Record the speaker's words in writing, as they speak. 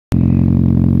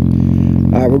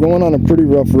Alright, we're going on a pretty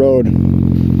rough road.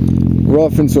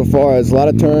 Rough insofar as a lot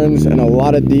of turns and a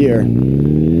lot of deer.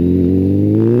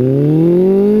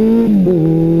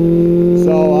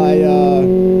 So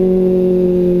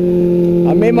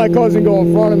I made my cousin go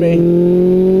in front of me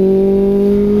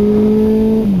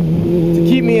to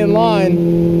keep me in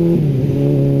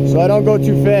line so I don't go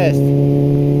too fast.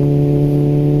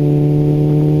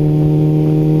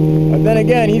 But then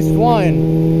again, he's flying.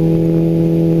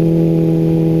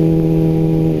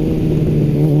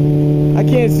 I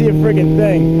can't see a friggin'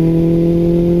 thing.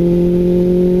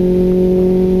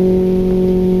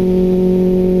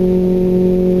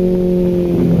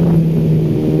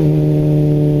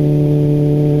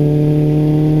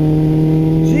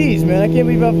 Jeez, man, I can't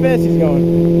believe how fast he's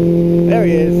going. There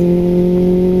he is.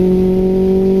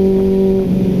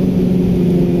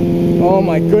 Oh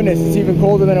my goodness, it's even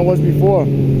colder than it was before.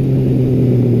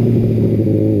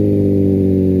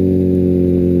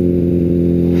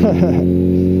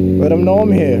 Let them know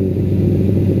I'm here.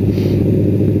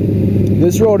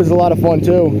 This road is a lot of fun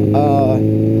too.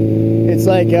 It's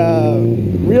like a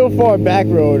real far back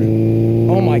road.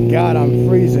 Oh my god, I'm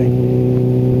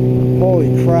freezing. Holy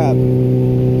crap.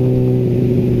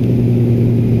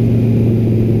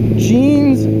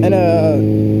 Jeans and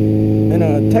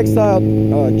a textile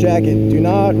jacket do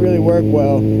not really work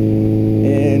well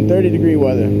in 30-degree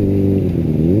weather.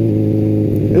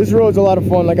 This road's a lot of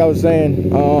fun, like I was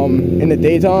saying, in the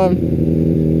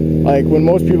daytime, like when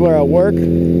most people are at work.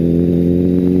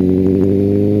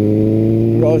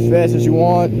 Go as fast as you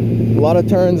want, a lot of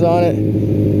turns on it,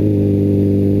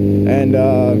 and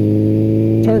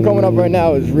turn coming up right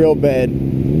now is real bad.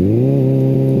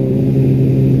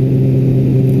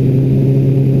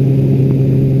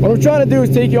 What I'm trying to do is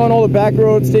take you on all the back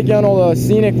roads, take you on all the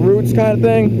scenic routes kind of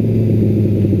thing.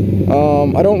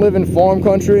 I don't live in farm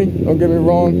country, don't get me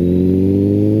wrong,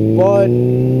 but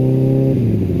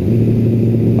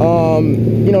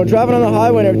you know, driving on the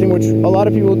highway and everything, which a lot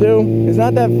of people do, is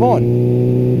not that fun.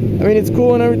 I mean, it's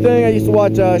cool and everything. I used to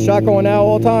watch Shotgun Now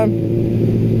all the time.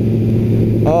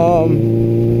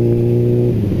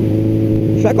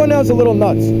 Shotgun Now is a little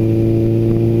nuts.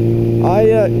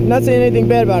 Not saying anything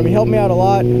bad about him. He helped me out a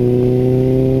lot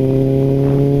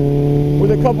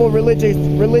with a couple of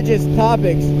religious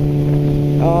topics.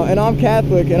 And I'm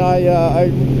Catholic, and I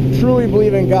truly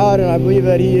believe in God, and I believe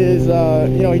that He is,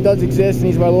 you know, He does exist, and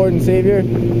He's my Lord and Savior.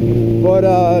 But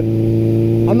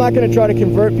I'm not going to try to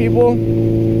convert people.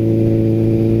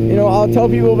 You know, I'll tell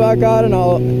people about God, and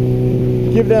I'll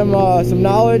give them some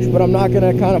knowledge, but I'm not going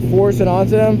to kind of force it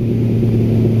onto them.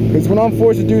 Because when I'm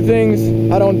forced to do things,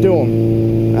 I don't do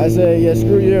them. I say, yeah,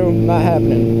 screw you, not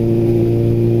happening.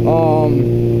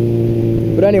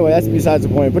 But anyway, that's besides the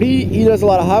point. But he does a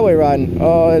lot of highway riding.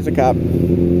 Oh, there's a cop.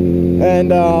 And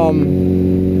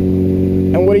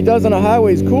what he does on the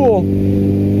highway is cool,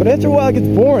 but after a while it gets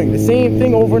boring. The same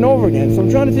thing over and over again. So I'm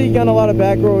trying to take you on a lot of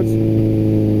back roads.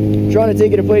 Trying to take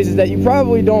you to places that you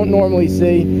probably don't normally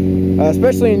see,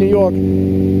 especially in New York.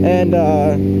 And,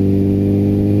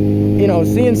 you know,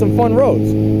 seeing some fun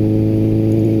roads.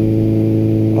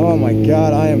 Oh my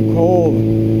god, I am cold.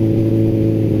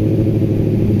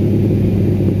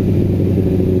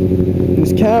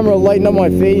 This camera lighting up my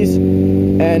face,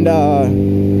 and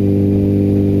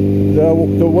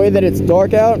the way that it's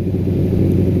dark out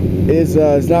is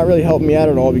not really helping me out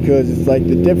at all, because it's like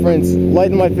the difference,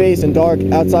 light in my face and dark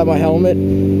outside my helmet,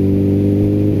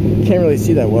 can't really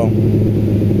see that well.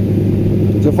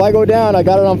 So if I go down, I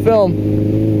got it on film.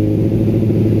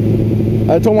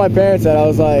 I told my parents that. I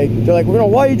was like, they're like, well,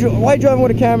 why are you driving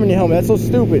with a camera in your helmet? That's so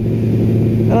stupid.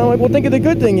 And I'm like, well, think of the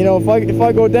good thing, you know, if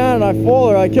I go down and I fall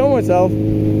or I kill myself,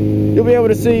 you'll be able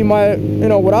to see my, you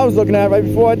know, what I was looking at right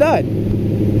before I died.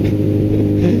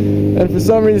 And for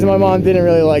some reason, my mom didn't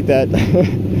really like that.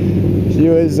 She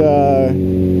was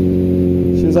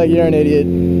like, you're an idiot.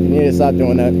 You need to stop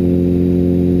doing that.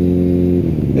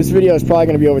 This video is probably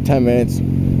going to be over 10 minutes.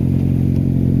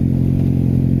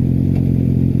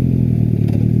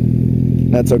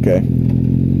 That's okay.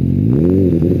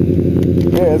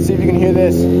 Here, let's see if you can hear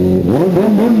this.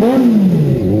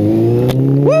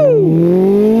 Woo!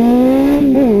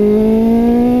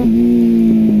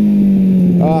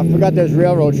 Oh, I forgot there's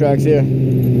railroad tracks here.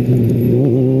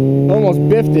 Almost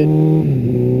biffed it.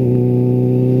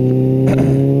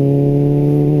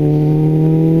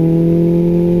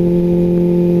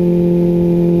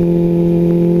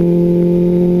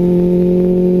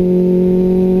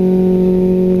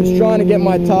 Just trying to get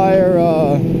my tire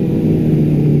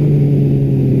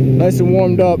nice and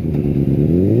warmed up.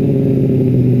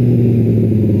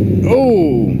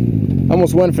 Oh,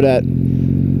 almost went for that.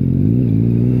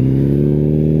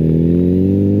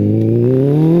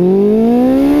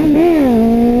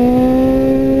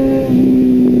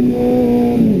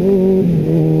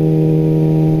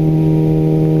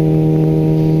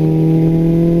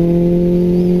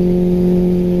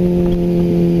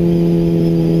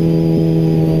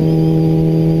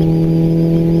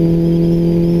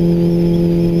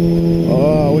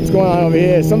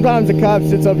 sometimes a cop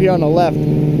sits up here on the left,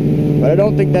 but I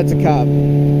don't think that's a cop.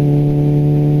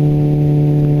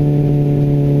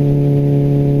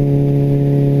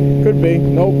 Could be.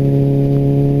 Nope.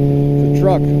 It's a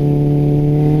truck.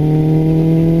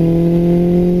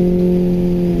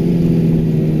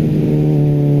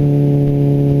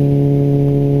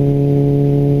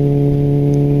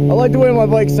 I like the way my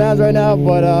bike sounds right now,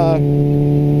 but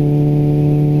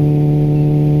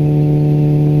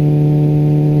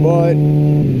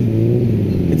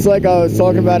it's like I was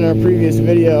talking about in a previous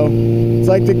video. It's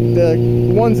like the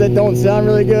ones that don't sound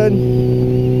really good,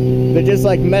 they're just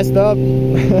like messed up.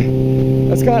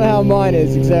 That's kind of how mine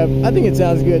is, except I think it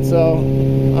sounds good, so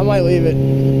I might leave it.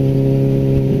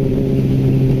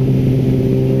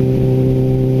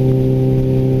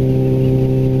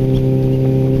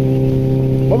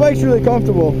 My bike's really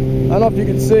comfortable. I don't know if you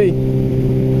can see,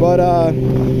 but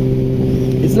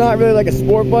it's not really like a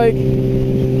sport bike.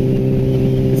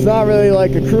 It's not really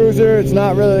like a cruiser. It's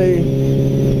not really,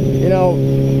 you know,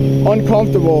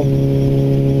 uncomfortable.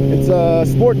 It's a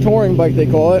sport touring bike, they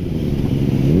call it.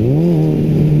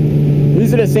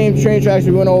 These are the same train tracks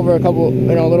we went over a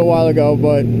little while ago,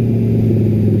 but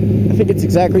I think it's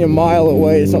exactly a mile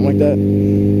away or something like that.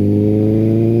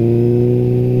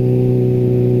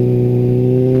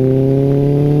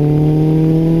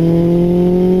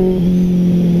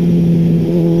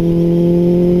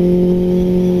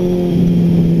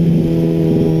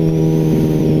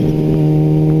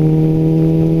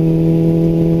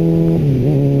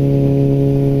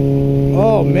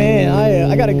 Oh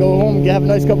man, I gotta go home and have a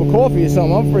nice cup of coffee or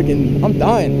something. I'm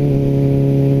dying.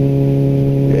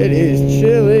 It is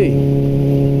chilly.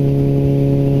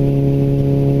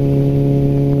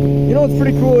 You know what's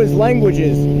pretty cool is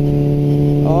languages.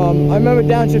 I remember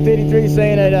Downshift 83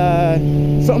 saying that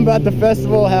something about the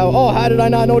festival, how did I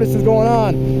not know this was going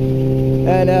on?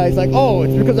 And he's like, oh,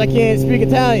 it's because I can't speak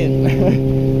Italian.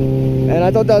 And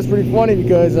I thought that was pretty funny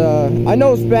because I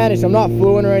know Spanish. I'm not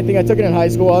fluent or anything. I took it in high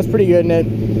school. I was pretty good in it.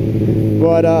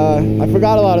 But I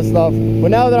forgot a lot of stuff. But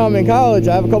now that I'm in college,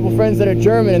 I have a couple friends that are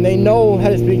German and they know how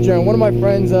to speak German. One of my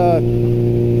friends,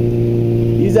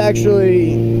 he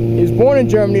was born in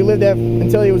Germany, lived there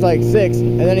until he was like 6,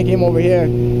 and then he came over here.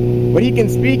 But he can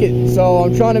speak it, so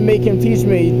I'm trying to make him teach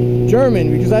me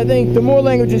German, because I think the more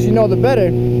languages you know, the better.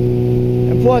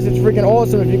 And plus, it's freaking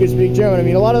awesome if you can speak German. I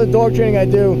mean, a lot of the dog training I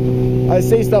do, I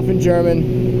say stuff in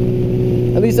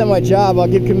German. At least at my job, I'll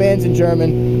give commands in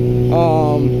German.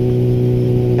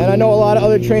 And I know a lot of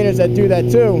other trainers that do that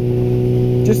too,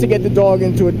 just to get the dog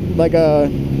into a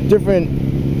different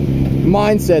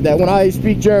mindset, that when I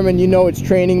speak German, you know it's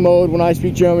training mode. When I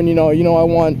speak German, you know I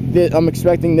want this, I'm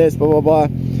expecting this, blah blah blah.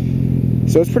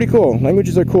 So it's pretty cool.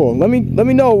 Languages are cool. Let me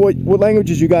know what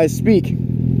languages you guys speak,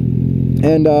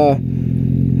 and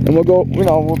we'll go.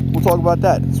 We'll talk about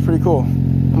that. It's pretty cool.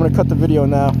 I'm gonna cut the video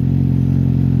now.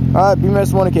 All right,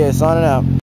 bmastamoneycash signing out.